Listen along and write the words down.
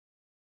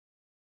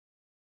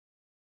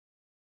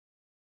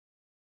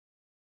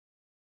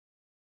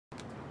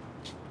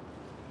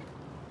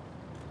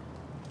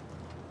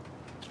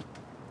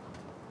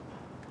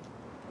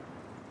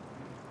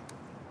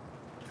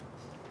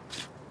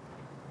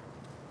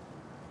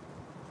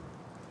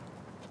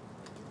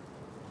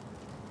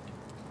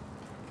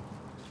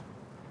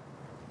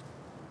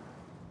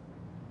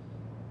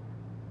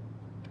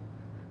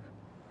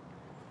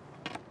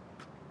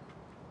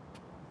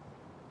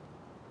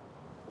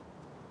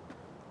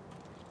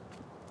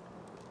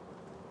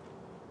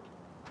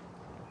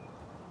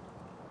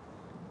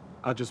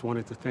I just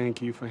wanted to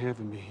thank you for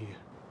having me here.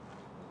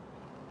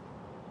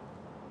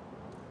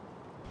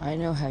 I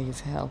know how you've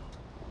helped.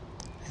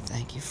 I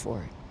thank you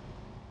for it.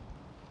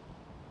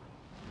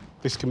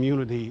 This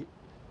community,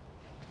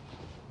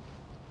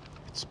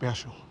 it's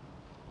special.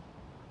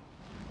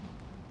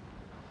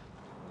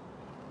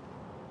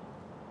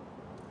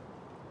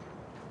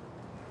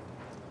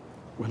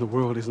 When the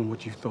world isn't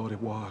what you thought it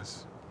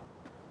was,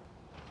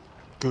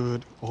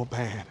 good or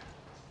bad,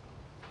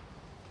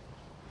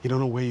 you don't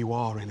know where you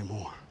are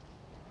anymore.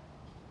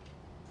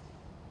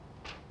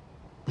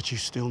 But you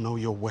still know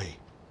your way.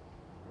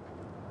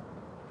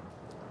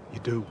 You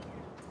do.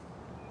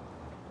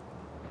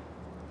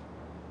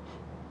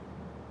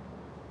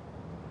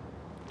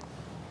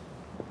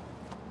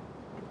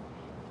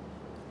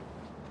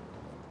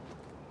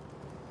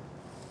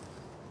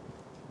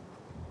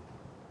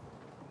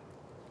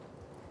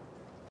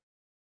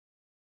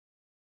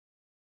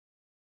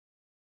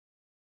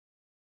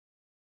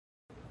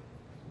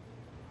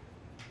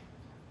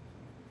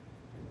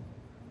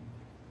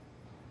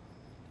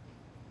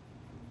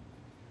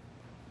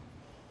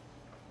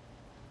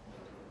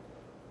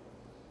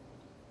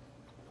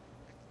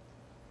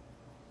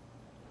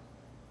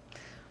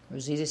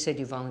 Rosita said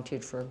you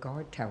volunteered for a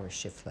guard tower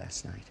shift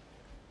last night.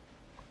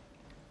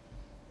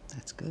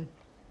 That's good.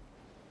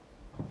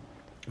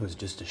 It was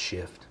just a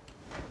shift.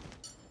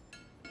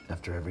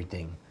 After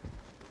everything,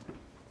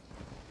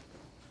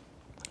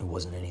 it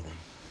wasn't anything.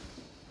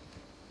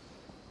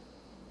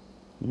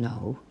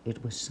 No,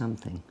 it was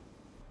something.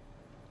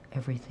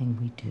 Everything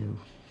we do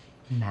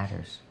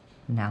matters,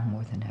 now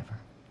more than ever.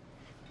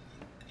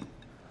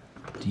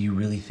 Do you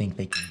really think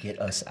they can get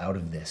us out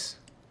of this?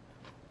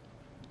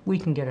 We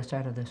can get us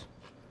out of this.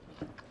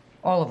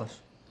 All of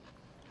us.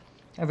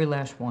 Every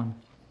last one.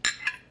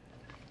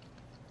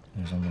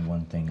 There's only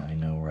one thing I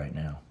know right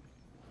now.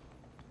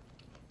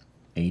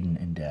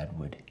 Aiden and Dad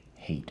would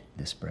hate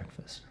this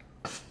breakfast.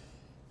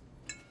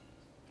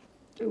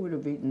 They would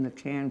have eaten the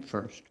can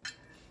first.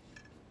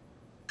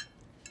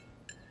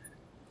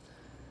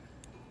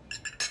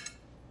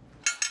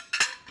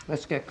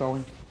 Let's get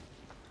going.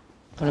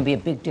 It's gonna be a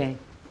big day.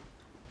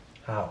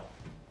 How?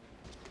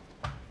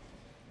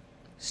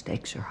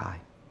 Stakes are high.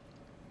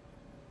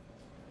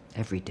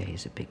 Every day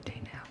is a big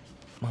day now.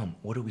 Mom,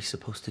 what are we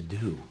supposed to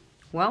do?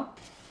 Well,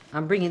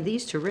 I'm bringing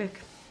these to Rick.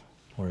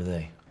 What are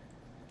they?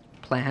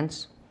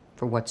 Plans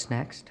for what's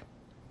next.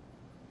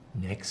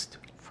 Next?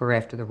 For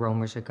after the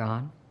roamers are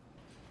gone.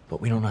 But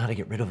we don't know how to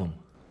get rid of them.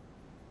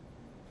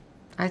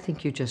 I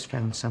think you just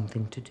found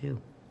something to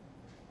do.